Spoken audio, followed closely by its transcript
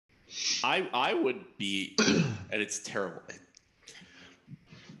I would be, and it's terrible.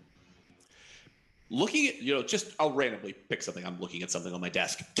 Looking at, just I'll randomly pick something. I'm looking at something on my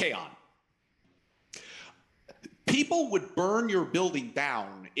desk. K-On! People would burn your building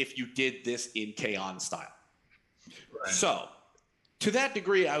down if you did this in K-On! Style. Right. So, to that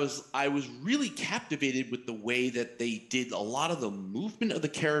degree, I was really captivated with the way that they did a lot of the movement of the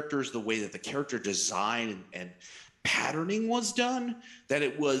characters, the way that the character design and patterning was done. That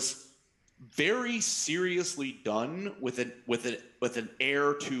it was very seriously done with an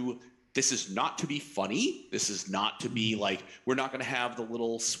air to. This is not to be funny. This is not to be like, we're not going to have the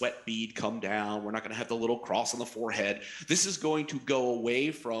little sweat bead come down. We're not going to have the little cross on the forehead. This is going to go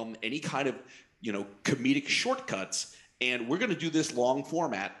away from any kind of, comedic shortcuts. And we're going to do this long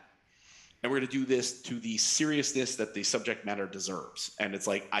format. And we're going to do this to the seriousness that the subject matter deserves. And it's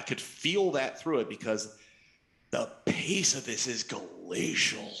like, I could feel that through it because the pace of this is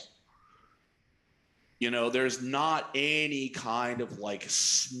glacial. There's not any kind of like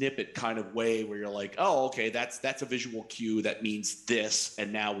snippet kind of way where you're like, oh, okay, that's a visual cue that means this,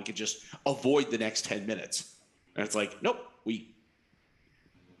 and now we can just avoid the next 10 minutes. And it's like, nope, we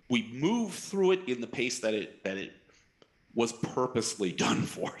move through it in the pace that it was purposely done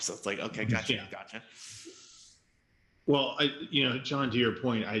for. So it's like, okay, gotcha. Well, John, to your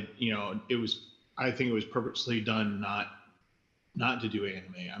point, I think it was purposely done not to do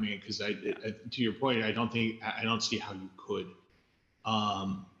anime. I mean, because to your point, I don't see how you could,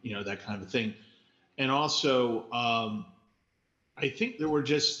 that kind of thing. And also, I think there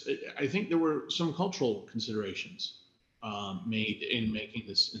were some cultural considerations made in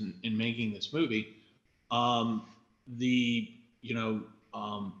making this movie.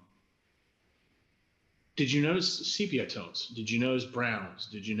 Did you notice sepia tones? Did you notice browns?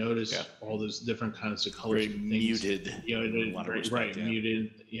 Did you notice all those different kinds of colors? Very muted. Right,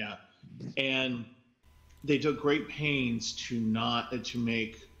 muted. Yeah, and they took great pains to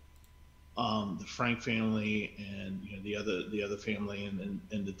make the Frank family and the other family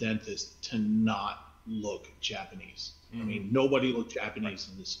and the dentist to not look Japanese. I mean, nobody looked Japanese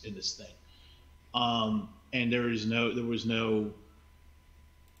in this thing. And there was no.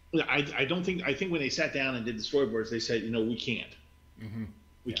 I think when they sat down and did the storyboards, they said, we can't.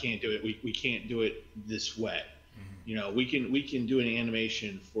 We can't do it. We can't do it this way. We can do an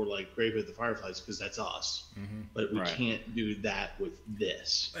animation for like Grave of the Fireflies because that's us, but we can't do that with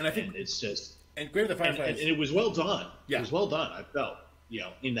this. And I think it's just Grave of the Fireflies, and it was well done. Yeah. It was well done. I felt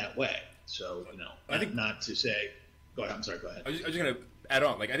in that way. So I think not to say. Go ahead. I'm sorry. Go ahead. I was just going to add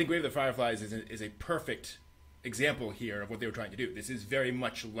on. Like I think Grave of the Fireflies is a perfect example here of what they were trying to do. This is very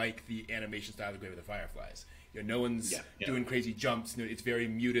much like the animation style of Grave of the Fireflies. No one's doing crazy jumps. It's very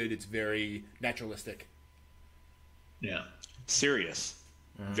muted. It's very naturalistic. Yeah. Serious.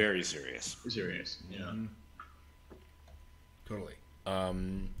 Very serious. Serious. Yeah. Totally.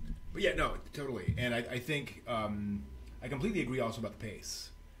 But yeah, no, totally. And I think I completely agree also about the pace.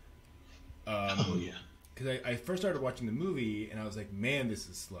 Because I first started watching the movie and I was like, man, this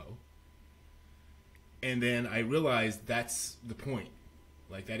is slow. And then I realized that's the point.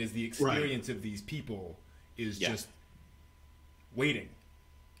 Like, that is the experience of these people is just waiting.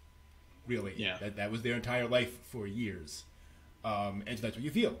 Really. Yeah. That was their entire life for years. And so that's what you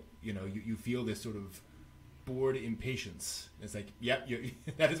feel. You feel this sort of bored impatience. It's like, that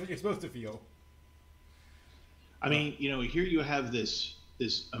is what you're supposed to feel. I mean, here you have this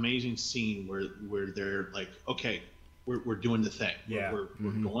amazing scene where they're like, okay, we're doing the thing. Yeah. We're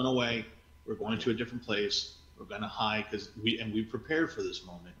going away. We're going to a different place. We're going to hide because we prepared for this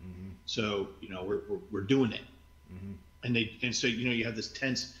moment. So we're doing it. And so you have these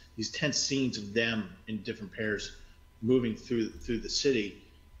tense scenes of them in different pairs moving through the city,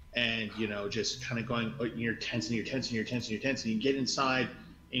 and just kind of going. You're tense and you're tense and you're tense and you're tense, and you get inside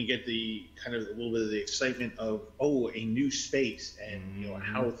and you get the kind of a little bit of the excitement of a new space and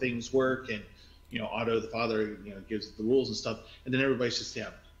how things work, and Otto the father gives the rules and stuff, and then everybody's just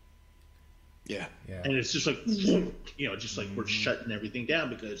Yeah. And it's just like, just like we're shutting everything down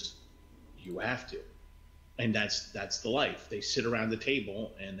because you have to. And that's the life. They sit around the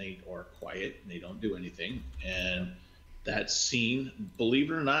table and they are quiet and they don't do anything. And that scene,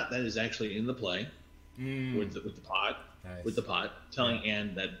 believe it or not, that is actually in the play with the pot. Nice. With the pot, telling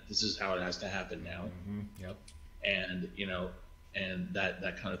Anne that this is how it has to happen now. Yep. And and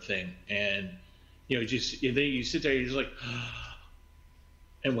that kind of thing. And just you sit there, you're just like,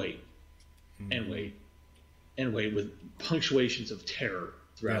 and wait. And wait with punctuations of terror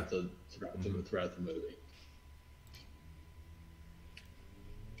throughout the movie.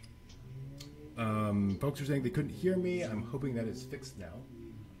 Folks are saying they couldn't hear me. I'm hoping that is fixed now.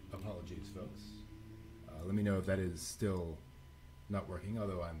 Apologies, folks. Let me know if that is still not working,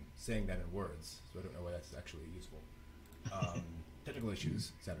 although I'm saying that in words, so I don't know why that's actually useful. Technical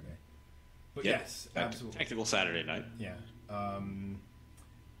issues, Saturday. But yes, absolutely. Technical Saturday night. Yeah.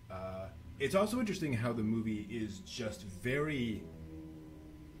 It's also interesting how the movie is just very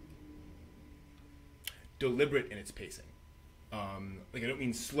deliberate in its pacing. Like, I don't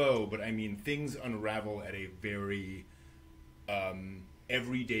mean slow, but I mean things unravel at a very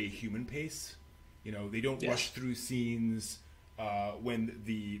everyday human pace. You know, they don't rush through scenes. When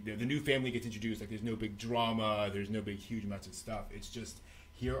the new family gets introduced, like, there's no big drama, there's no big huge amounts of stuff. It's just,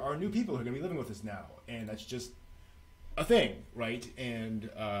 here are new people who are going to be living with us now, and that's just a thing, right? And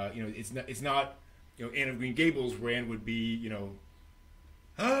you know, it's not you know, Anne of Green Gables, where Anne would be, you know,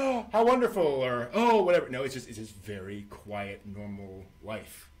 oh, how wonderful, or oh, whatever. No, it's just very quiet, normal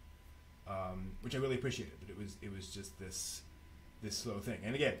life, which I really appreciated. But it was just this slow thing.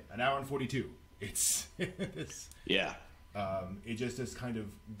 And again, an hour and 42. It's it just does kind of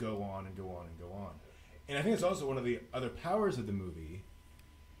go on and go on and go on. And I think it's also one of the other powers of the movie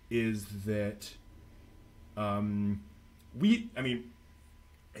is that and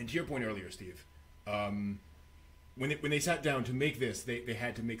to your point earlier, Steve, when they sat down to make this, they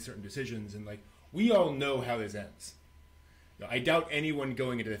had to make certain decisions, and like, we all know how this ends. You know, I doubt anyone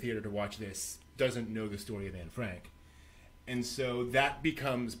going into the theater to watch this doesn't know the story of Anne Frank. And so that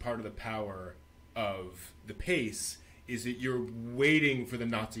becomes part of the power of the pace, is that you're waiting for the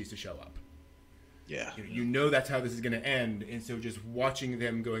Nazis to show up. Yeah. You know that's how this is going to end, and so just watching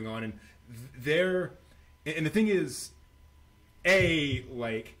them going on, and and the thing is,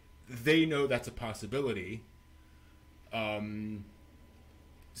 like, they know that's a possibility, so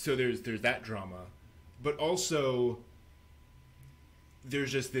there's that drama, but also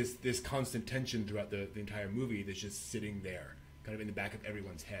there's just this constant tension throughout the entire movie that's just sitting there, kind of in the back of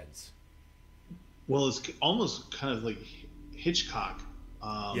everyone's heads. Well, it's almost kind of like Hitchcock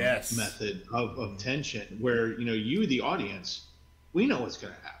method of tension, where, you know, you, the audience, we know what's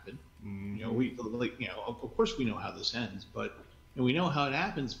going to happen. Mm-hmm. You know, of course we know how this ends, but we know how it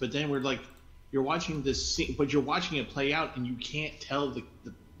happens. But then we're like, you're watching this scene, but you're watching it play out, and you can't tell the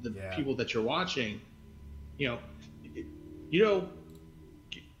people that you're watching, you know,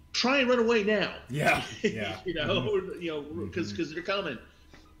 try and run away now. Yeah. Because they're coming,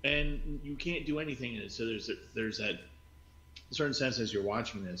 and you can't do anything in it. So there's that certain sense as you're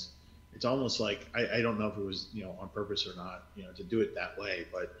watching this. It's almost like, I don't know if it was, you know, on purpose or not, you know, to do it that way,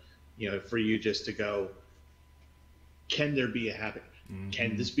 but, you know, for you just to go, can there be a happy? Mm-hmm.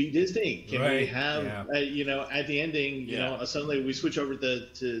 Can this be Disney? Can we have, you know, at the ending, you know, suddenly we switch over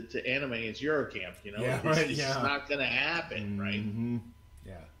to anime, it's Eurocamp, you know? It's not going to happen, right?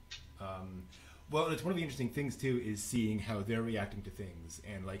 Yeah. Well, it's one of the interesting things, too, is seeing how they're reacting to things.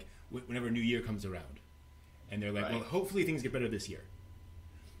 And, like, whenever New Year comes around, and they're like, well, hopefully things get better this year.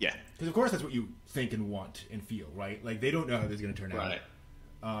 Yeah. Because, of course, that's what you think and want and feel, right? Like, they don't know how this is going to turn out.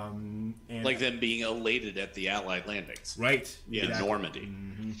 And like them being elated at the Allied landings. Right. In Normandy.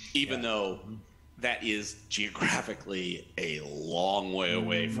 Mm-hmm. Even though that is geographically a long way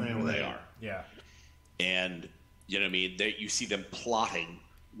away from where they are. Yeah. And, you know what I mean? You see them plotting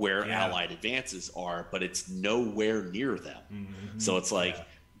where Allied advances are, but it's nowhere near them. Mm-hmm. So it's like,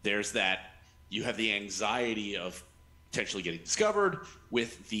 there's that, you have the anxiety of potentially getting discovered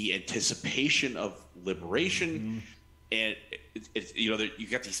with the anticipation of liberation. Mm-hmm. And it's you know, you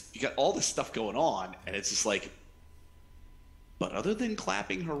got all this stuff going on, and it's just like, but other than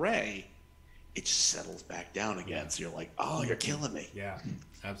clapping hooray, it just settles back down again. So you're like, oh, you're killing me. Yeah,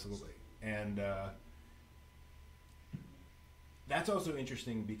 absolutely. And that's also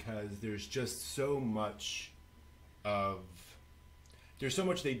interesting because there's just so much they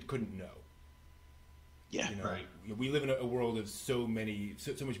couldn't know. Yeah, you know, we live in a world of so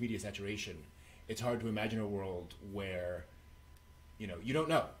much media saturation. It's hard to imagine a world where, you know, you don't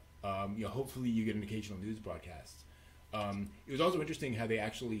know. You know, hopefully you get an occasional news broadcast. It was also interesting how they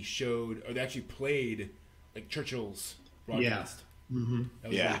actually played like Churchill's broadcast. Yeah. Mm-hmm.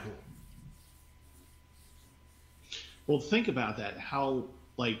 That was really cool. Well, think about that. How,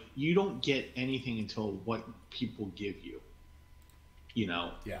 like, you don't get anything until what people give you. You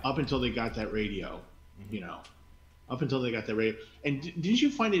know, up until they got that radio. Mm-hmm. You know, up until they got that radio. And didn't you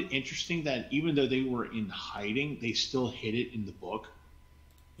find it interesting that even though they were in hiding, they still hid it in the book?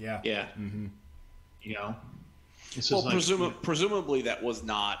 Yeah. Yeah. Mm-hmm. You know? Well, like, presumably that was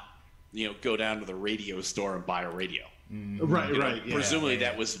not, you know, go down to the radio store and buy a radio. Mm-hmm. Right. Presumably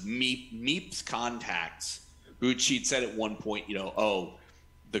that was Meep's contacts, who she'd said at one point, you know,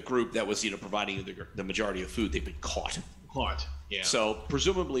 the group that was, you know, providing the majority of food, they've been caught. Yeah. So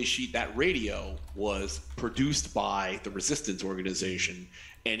presumably that radio was produced by the resistance organization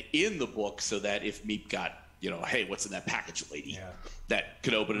and in the book so that if Meep got, hey, what's in that package, lady? Yeah. That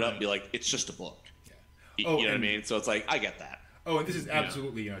could open it up and be like, it's just a book. Yeah. You know what I mean? So it's like, I get that. Oh, and this is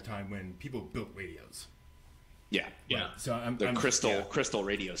absolutely a time when people built radios. Yeah. Yeah. So I'm crystal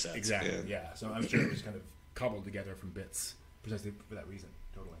radio sets. Exactly. Yeah. So I'm sure it was kind of cobbled together from bits precisely for that reason.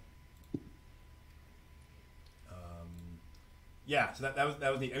 Totally. Yeah. So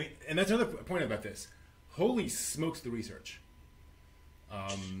that was neat. I mean, and that's another point about this. Holy smokes, the research.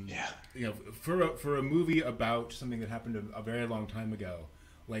 For a movie about something that happened a very long time ago,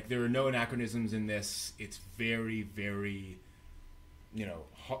 like there are no anachronisms in this. It's very, very,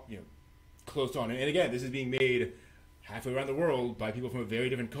 close on. And again, this is being made halfway around the world by people from a very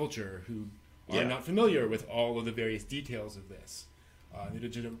different culture who are not familiar with all of the various details of this. They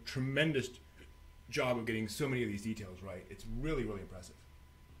did a tremendous job of getting so many of these details right. It's really, really impressive.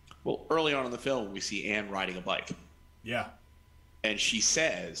 Well, early on in the film, we see Anne riding a bike. Yeah. And she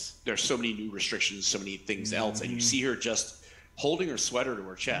says there's so many new restrictions, so many things else, and you see her just holding her sweater to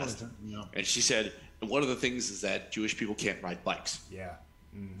her chest. Yeah. And she said, one of the things is that Jewish people can't ride bikes. Yeah.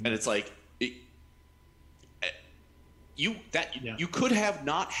 Mm-hmm. And it's like, you could have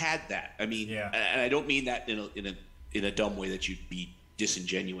not had that. I mean, and I don't mean that in a dumb way that you'd be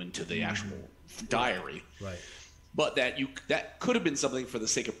disingenuine to the actual diary. Right. But that could have been something for the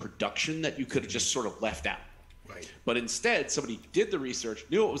sake of production that you could have just sort of left out. Right. But instead, somebody did the research,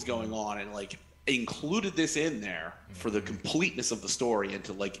 knew what was going on, and included this in there for the completeness of the story and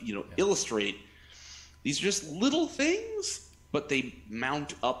to illustrate. These are just little things, but they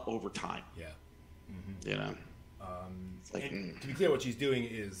mount up over time. Yeah. Mm-hmm. To be clear, what she's doing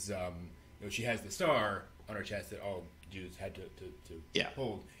is, she has the star on her chest that all Jews had to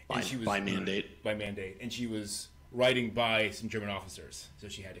hold. And she was, by mandate. By mandate. And she was riding by some German officers, so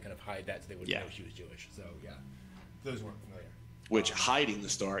she had to kind of hide that so they wouldn't know she was Jewish. So, those weren't familiar. Which hiding the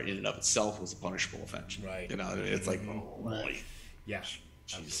star in and of itself was a punishable offense. Right. It's like, oh, boy. Yeah,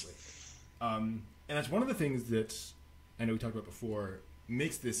 absolutely. And that's one of the things that I know we talked about before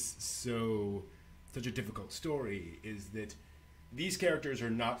makes this such a difficult story is that these characters are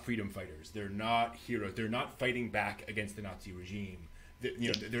not freedom fighters. They're not heroes. They're not fighting back against the Nazi regime.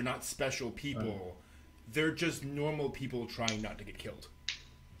 They're not special people. Right. They're just normal people trying not to get killed.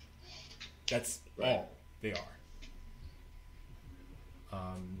 That's all they are.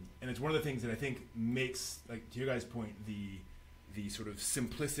 And it's one of the things that I think makes, to your guys' point, the sort of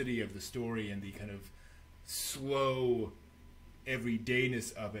simplicity of the story and the kind of slow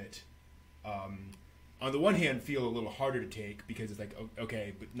everydayness of it, on the one hand, feel a little harder to take because it's like,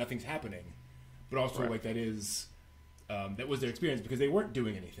 okay, but nothing's happening. But also, that was their experience because they weren't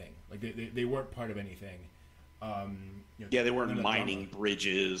doing anything. They weren't part of anything. They weren't mining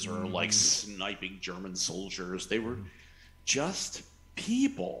bridges or sniping German soldiers. They were just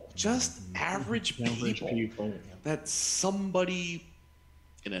people, just average people that somebody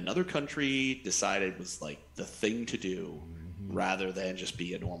in another country decided was the thing to do rather than just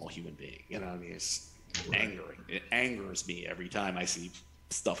be a normal human being. It's angering. It angers me every time I see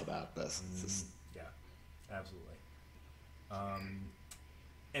stuff about this. Yeah, absolutely.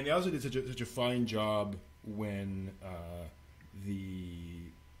 And they also did such a fine job when the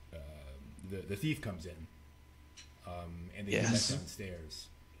thief comes in, and they get back downstairs,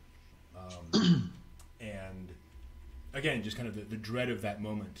 and again, just kind of the dread of that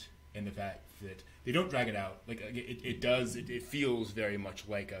moment and the fact that they don't drag it out. It feels very much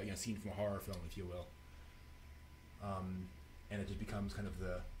like a scene from a horror film, if you will. And it just becomes kind of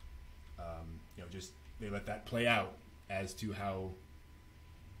the, just they let that play out as to how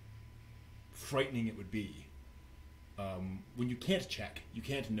frightening it would be when you can't check, you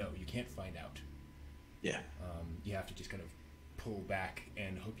can't know, you can't find out. Yeah. You have to just kind of pull back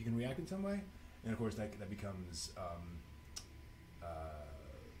and hope you can react in some way. And of course, that becomes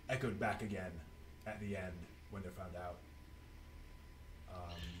echoed back again at the end when they're found out.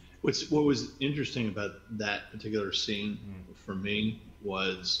 What was interesting about that particular scene for me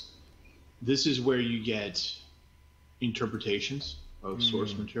was this is where you get interpretations of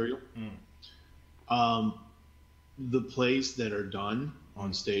source material. The plays that are done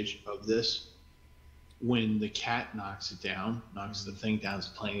on stage of this, when the cat knocks it down, knocks the thing down, is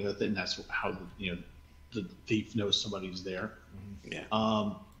playing with it, and that's how the thief knows somebody's there.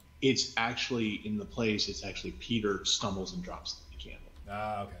 Yeah. It's actually in the plays. It's actually Peter stumbles and drops the candle.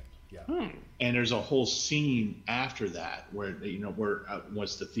 Okay. Yeah. And there's a whole scene after that where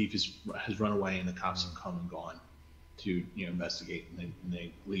once the thief has run away and the cops have come and gone to investigate and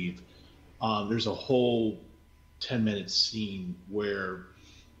they leave. There's a whole 10-minute scene where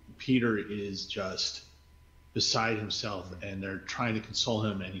Peter is just beside himself, and they're trying to console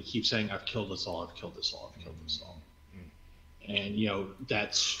him, and he keeps saying, "I've killed us all. I've killed us all. I've killed us all." And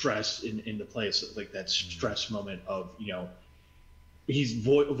that stress in the place, like that stress moment of he's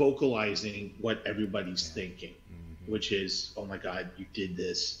vocalizing what everybody's thinking, which is, "Oh my God, you did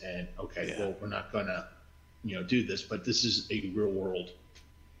this," and well, we're not gonna do this, but this is a real world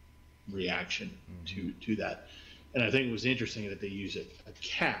reaction to that. And I think it was interesting that they use a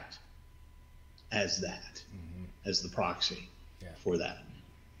cat as that, as the proxy for that.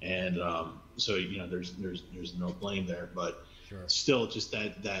 And so there's no blame there, but still just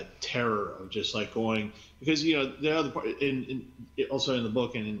that terror of just like going, because the other part also in the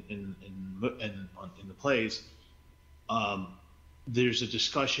book and in the plays, there's a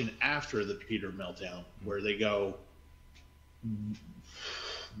discussion after the Peter meltdown where they go,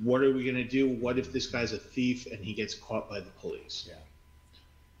 what are we going to do? What if this guy's a thief and he gets caught by the police? Yeah.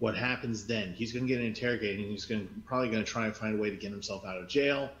 What happens then? He's going to get interrogated, and he's probably going to try and find a way to get himself out of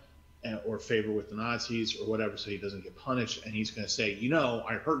jail or favor with the Nazis or whatever, so he doesn't get punished. And he's going to say,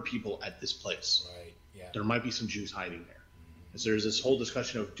 I heard people at this place. Right. Yeah. There might be some Jews hiding there. So there's this whole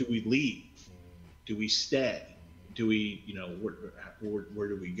discussion of, do we leave? Do we stay? Do we, where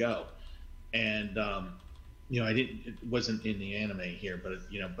do we go? And it wasn't in the anime here, but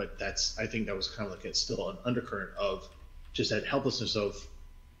but I think that was kind of like still an undercurrent of just that helplessness of,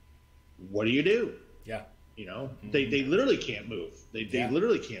 what do you do? Yeah. They literally can't move. They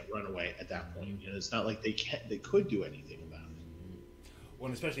literally can't run away at that point. It's not like they could do anything about it. Well,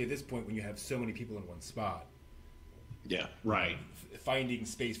 and especially at this point when you have so many people in one spot. Yeah. Right. Finding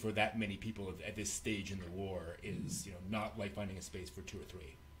space for that many people at this stage in the war is, not like finding a space for 2 or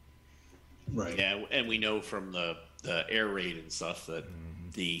 3. Right. Yeah, and we know from the air raid and stuff that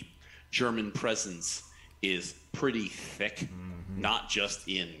the German presence is pretty thick, not just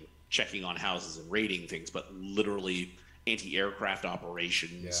in checking on houses and raiding things, but literally anti-aircraft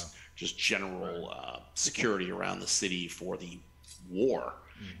operations, just general security around the city for the war.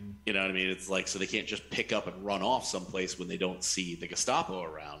 You know what I mean? It's like, so they can't just pick up and run off someplace when they don't see the Gestapo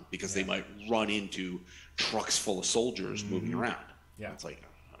around, because they might run into trucks full of soldiers moving around. Yeah. It's like...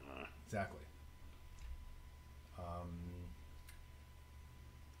 Exactly.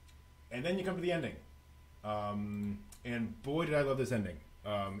 And then you come to the ending. And boy, did I love this ending.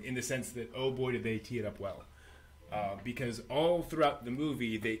 In the sense that, oh boy, did they tee it up well. Because all throughout the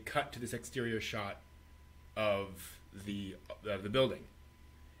movie, they cut to this exterior shot of the building.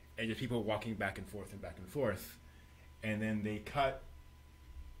 And just people walking back and forth and back and forth. And then they cut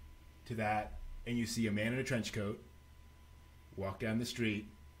to that, and you see a man in a trench coat walk down the street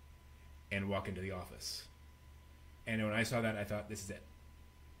and walk into the office. And when I saw that, I thought, this is it.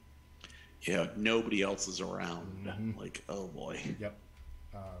 Yeah, nobody else is around. Like, oh boy. Yep.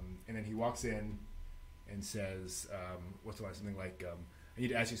 And then he walks in and says, what's the line? Something like, I need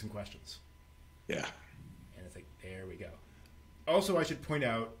to ask you some questions. Yeah. And it's like, there we go. Also, I should point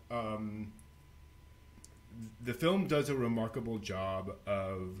out, the film does a remarkable job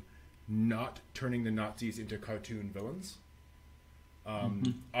of not turning the Nazis into cartoon villains.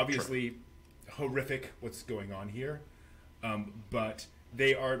 Obviously, horrific what's going on here, but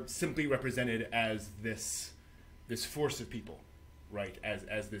they are simply represented as this force of people, right?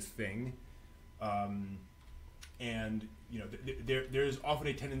 As this thing, and there's often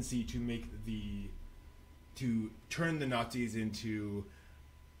a tendency to turn the Nazis into,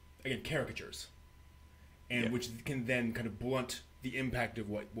 again, caricatures, and which can then kind of blunt the impact of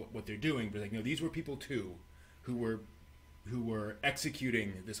what they're doing. But like, these were people too, who were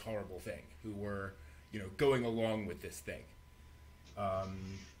executing this horrible thing, who were going along with this thing.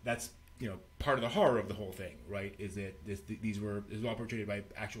 That's part of the horror of the whole thing, right? Is that this was all portrayed by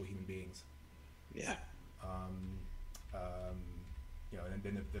actual human beings. Yeah. And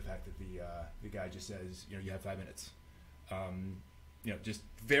then the fact that the guy just says, you have 5 minutes. Just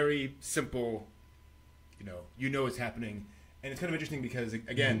very simple. It's happening, and it's kind of interesting because,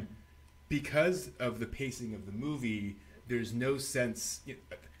 again, because of the pacing of the movie, there's no sense.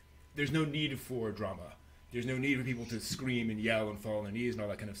 There's no need for drama. There's no need for people to scream and yell and fall on their knees and all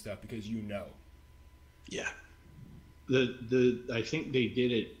that kind of stuff, because Yeah. I think they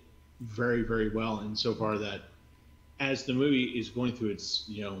did it very, very well insofar that as the movie is going through its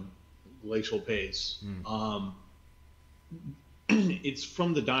glacial pace, it's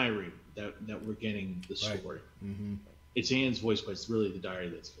from the diary that we're getting the story. Right. It's Anne's voice, but it's really the diary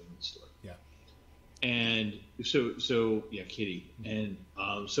that's getting the story. Yeah. And so yeah, Kitty. And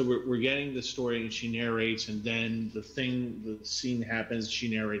so we're getting the story, and she narrates, and then the scene happens. She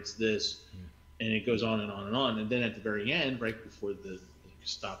narrates this, and it goes on and on and on. And then at the very end, right before the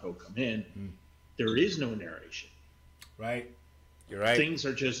Gestapo come in, there is no narration. Right. You're right. Things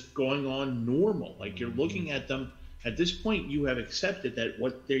are just going on normal. Like you're looking at them. At this point, you have accepted that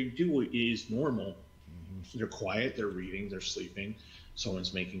what they do is normal. They're quiet. They're reading. They're sleeping.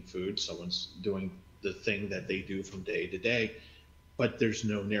 Someone's making food. Someone's doing the thing that they do from day to day. But there's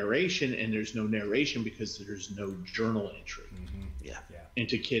no narration, and there's no narration because there's no journal entry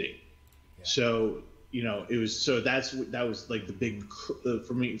into Kitty. Yeah. So it was that was like the big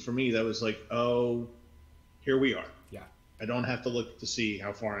for me. That was like, oh, here we are. Yeah. I don't have to look to see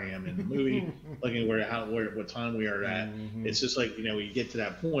how far I am in the movie, looking what time we are at. It's just like you get to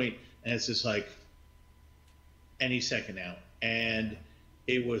that point, and it's just like any second now, and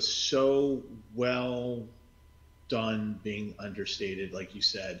it was so well done, being understated, like you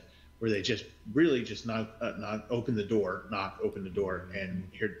said, where they just really just knock open the door, and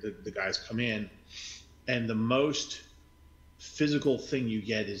here the guys come in, and the most physical thing you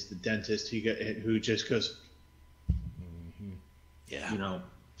get is the dentist who just goes,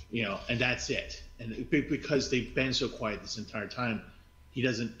 and that's it. And because they've been so quiet this entire time,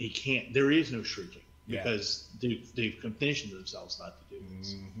 he can't. There is no shrieking because they've conditioned themselves not to do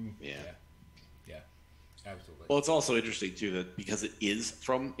this. Yeah. Absolutely. Well, it's also interesting too that because it is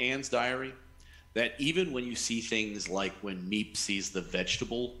from Anne's diary, that even when you see things like when Meep sees the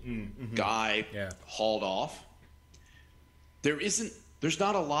vegetable guy hauled off, there's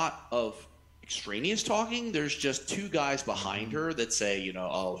not a lot of extraneous talking. There's just two guys behind her that say,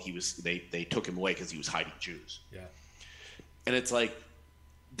 they took him away because he was hiding Jews. Yeah. And it's like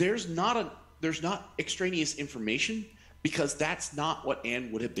there's not extraneous information, because that's not what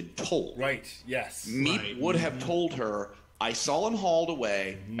Anne would have been told. Right, yes. Meep would have told her, I saw him hauled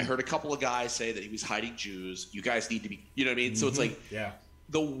away. I heard a couple of guys say that he was hiding Jews. You guys need to be, you know what I mean? So it's like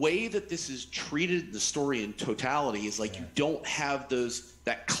the way that this is treated in the story in totality is like you don't have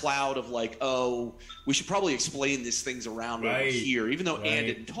that cloud of like, oh, we should probably explain these things around over here. Even though Anne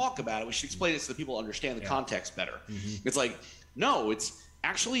didn't talk about it, we should explain it so that people understand the context better. It's like, no, it's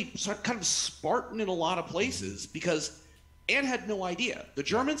actually kind of Spartan in a lot of places because Anne had no idea. The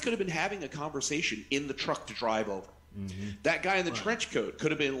Germans could have been having a conversation in the truck to drive over. That guy in the trench coat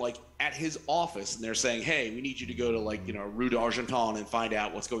could have been like at his office, and they're saying, "Hey, we need you to go to Rue d'Argenton and find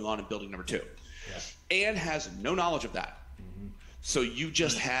out what's going on in building number 2." Yeah. Anne has no knowledge of that, so you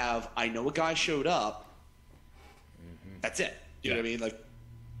just have, I know a guy showed up. That's it. You know what I mean? Like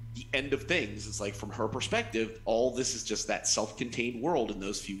the end of things. It's like from her perspective, all this is just that self-contained world in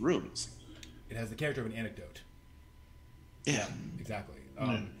those few rooms. It has the character of an anecdote. Yeah, exactly.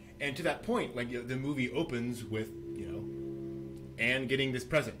 And to that point, like the movie opens with Anne getting this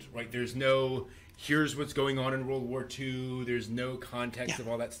present, right? There's no here's what's going on in World War II. There's no context of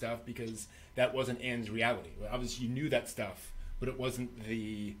all that stuff because that wasn't Anne's reality. Obviously, you knew that stuff, but it wasn't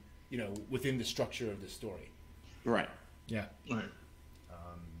the within the structure of the story. Right. Yeah. Right.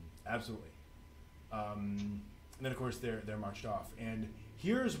 Absolutely. And then of course they're marched off, and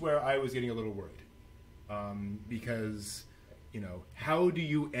here's where I was getting a little worried, because. How do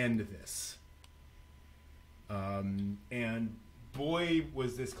you end this? And boy,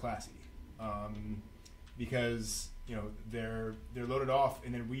 was this classy, because they're loaded off,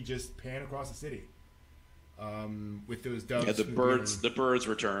 and then we just pan across the city with those doves. Yeah, the birds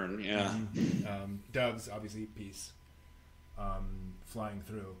return. Yeah, doves, obviously, peace, flying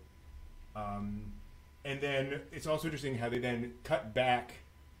through, and then it's also interesting how they then cut back.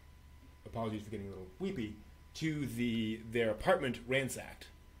 Apologies for getting a little weepy. To their apartment ransacked,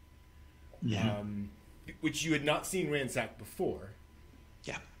 which you had not seen ransacked before.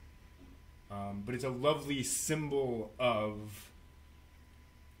 Yeah, but it's a lovely symbol of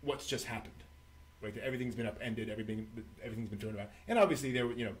what's just happened, right? That everything's been upended, everything's been turned around, and obviously there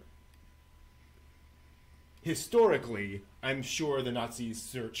were, historically, I'm sure the Nazis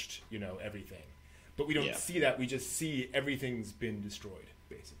searched, everything, but we don't see that. We just see everything's been destroyed,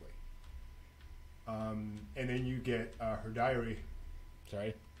 basically. And then you get her diary.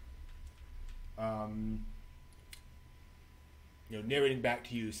 Sorry. Narrating back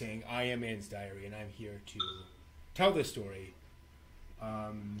to you, saying, "I am Anne's diary, and I'm here to tell this story."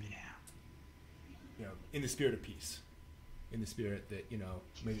 In the spirit of peace, in the spirit that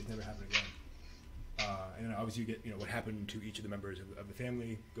may this never happen again. And then obviously you get what happened to each of the members of the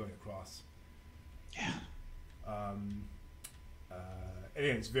family going across. Yeah.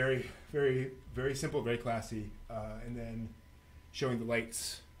 Again, it's very, very, very simple, very classy, and then showing the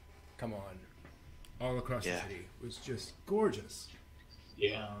lights come on all across the city was just gorgeous.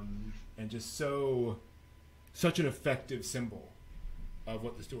 Yeah, and just such an effective symbol of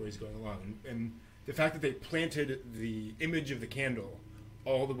what the story is going along, and the fact that they planted the image of the candle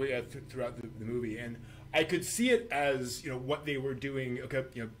all the way throughout the movie, and I could see it as what they were doing. Okay,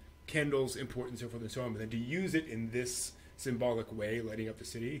 candles important, so forth and so on, but then to use it in this symbolic way, lighting up the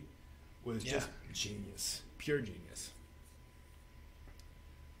city, was just genius, pure genius.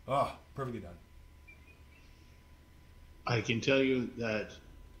 Oh, perfectly done. I can tell you that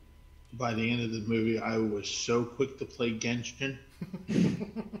by the end of the movie, I was so quick to play Genshin.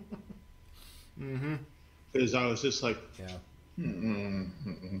 Because I was just like, this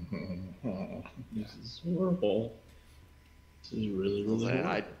is horrible. This is really, really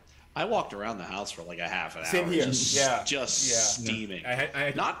horrible. I walked around the house for like a half an hour. Same here. Just steaming.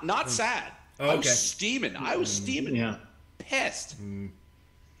 I not sad. Oh, okay. I was steaming. I was steaming. Yeah. Pissed.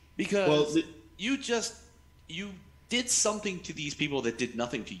 Because you did something to these people that did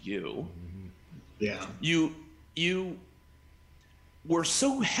nothing to you. Yeah. You were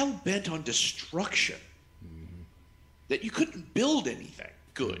so hell bent on destruction that you couldn't build anything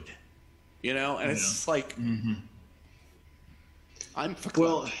good. And it's just like I'm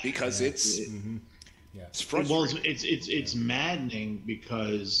because it's it's frustrating. Well, it's maddening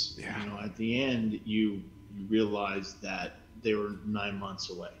because at the end you realize that they were 9 months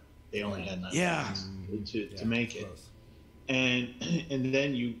away. They only had 9 months to make it, and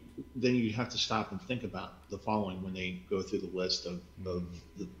then you have to stop and think about the following when they go through the list of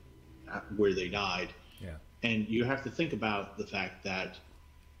where they died. And you have to think about the fact that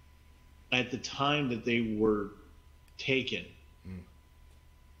at the time that they were taken,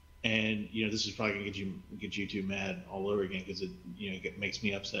 and this is probably gonna get you two mad all over again because it makes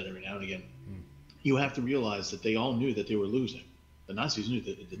me upset every now and again. You have to realize that they all knew that they were losing. The Nazis knew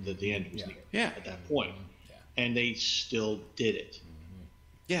that the end was near at that point, and they still did it.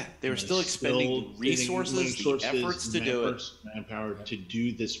 Yeah, they were still expending resources, the efforts to do it, manpower to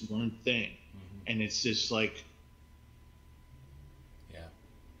do this one thing. And it's just like,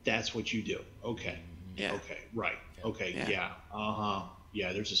 that's what you do. Okay. Okay. Right. Okay. Yeah.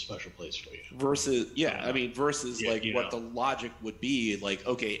 There's a special place for you. Versus, what the logic would be, like,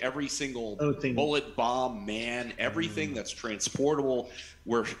 okay, every single bullet, bomb, man, everything that's transportable,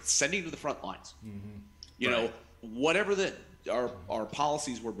 we're sending to the front lines. Whatever our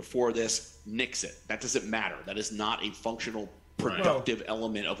policies were before this, nix it. That doesn't matter. That is not a functional productive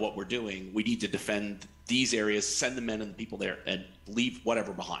element of what we're doing. We need to defend these areas, send the men and the people there, and leave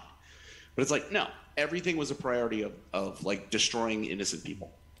whatever behind. But it's like, no, everything was a priority of like destroying innocent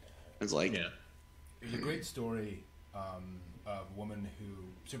people. It's like, there's a great story of a woman who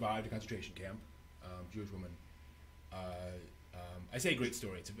survived a concentration camp, Jewish woman. I say great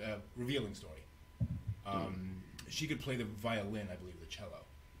story; it's a revealing story. She could play the violin, I believe, the cello,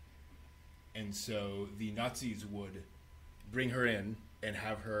 and so the Nazis would bring her in and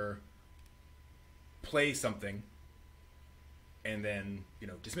have her play something and then,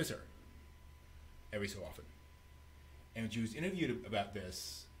 dismiss her every so often. And when she was interviewed about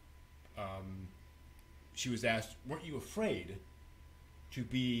this, she was asked, weren't you afraid to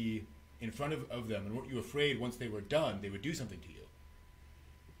be in front of them, and weren't you afraid once they were done, they would do something to you?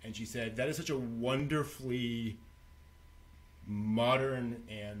 And she said, that is such a wonderfully modern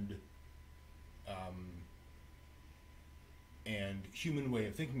and human way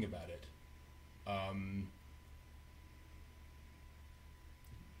of thinking about it.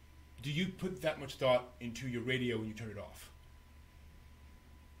 Do you put that much thought into your radio when you turn it off?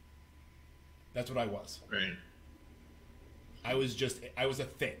 That's what I was. Right. I was a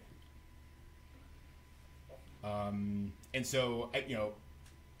thing. And so,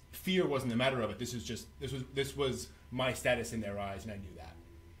 fear wasn't a matter of it. This was my status in their eyes, and I knew that.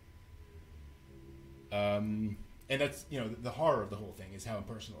 And that's, the horror of the whole thing is how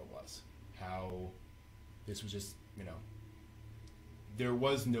impersonal it was. How this was just, there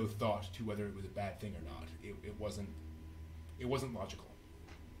was no thought to whether it was a bad thing or not. It wasn't logical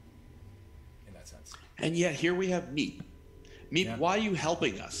in that sense. And yet here we have Meep. Meep, why are you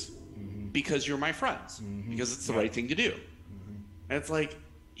helping us? Because you're my friends. Because it's the right thing to do. And it's like,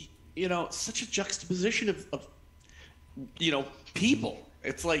 such a juxtaposition of people.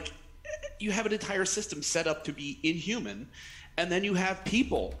 It's like you have an entire system set up to be inhuman, and then you have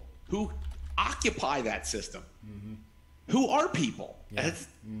people who occupy that system, who are people. Yeah.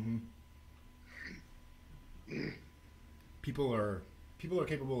 People are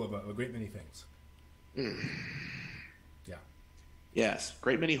capable of a great many things. Yeah. Yes,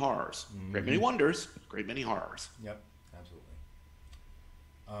 great many horrors, great many wonders, great many horrors. Yep, absolutely.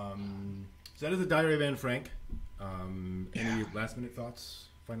 So that is the Diary of Anne Frank. Any last minute thoughts?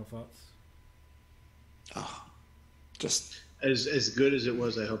 Final thoughts? Just as good as it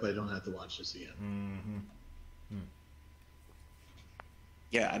was, I hope I don't have to watch this again. Mm-hmm.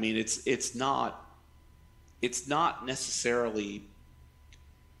 Yeah, I mean, it's not necessarily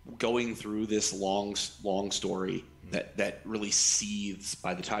going through this long story that really seethes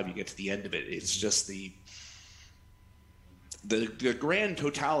by the time you get to the end of it. It's just the grand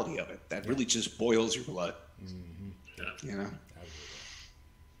totality of it that really just boils your blood. Mm-hmm. You know?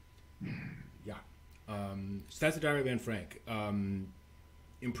 Yeah. So that's the Diary of Anne Frank.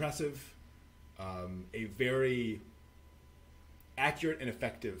 Impressive. A very accurate and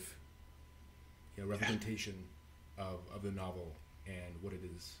effective representation of the novel and what it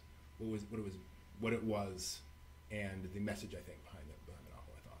is, what it was, and the message, I think, behind the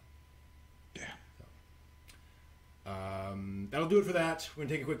novel, I thought. Yeah. That'll do it for that. We're going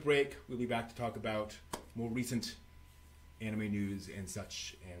to take a quick break. We'll be back to talk about more recent anime news and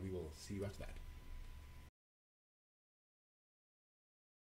such, and we will see you after that.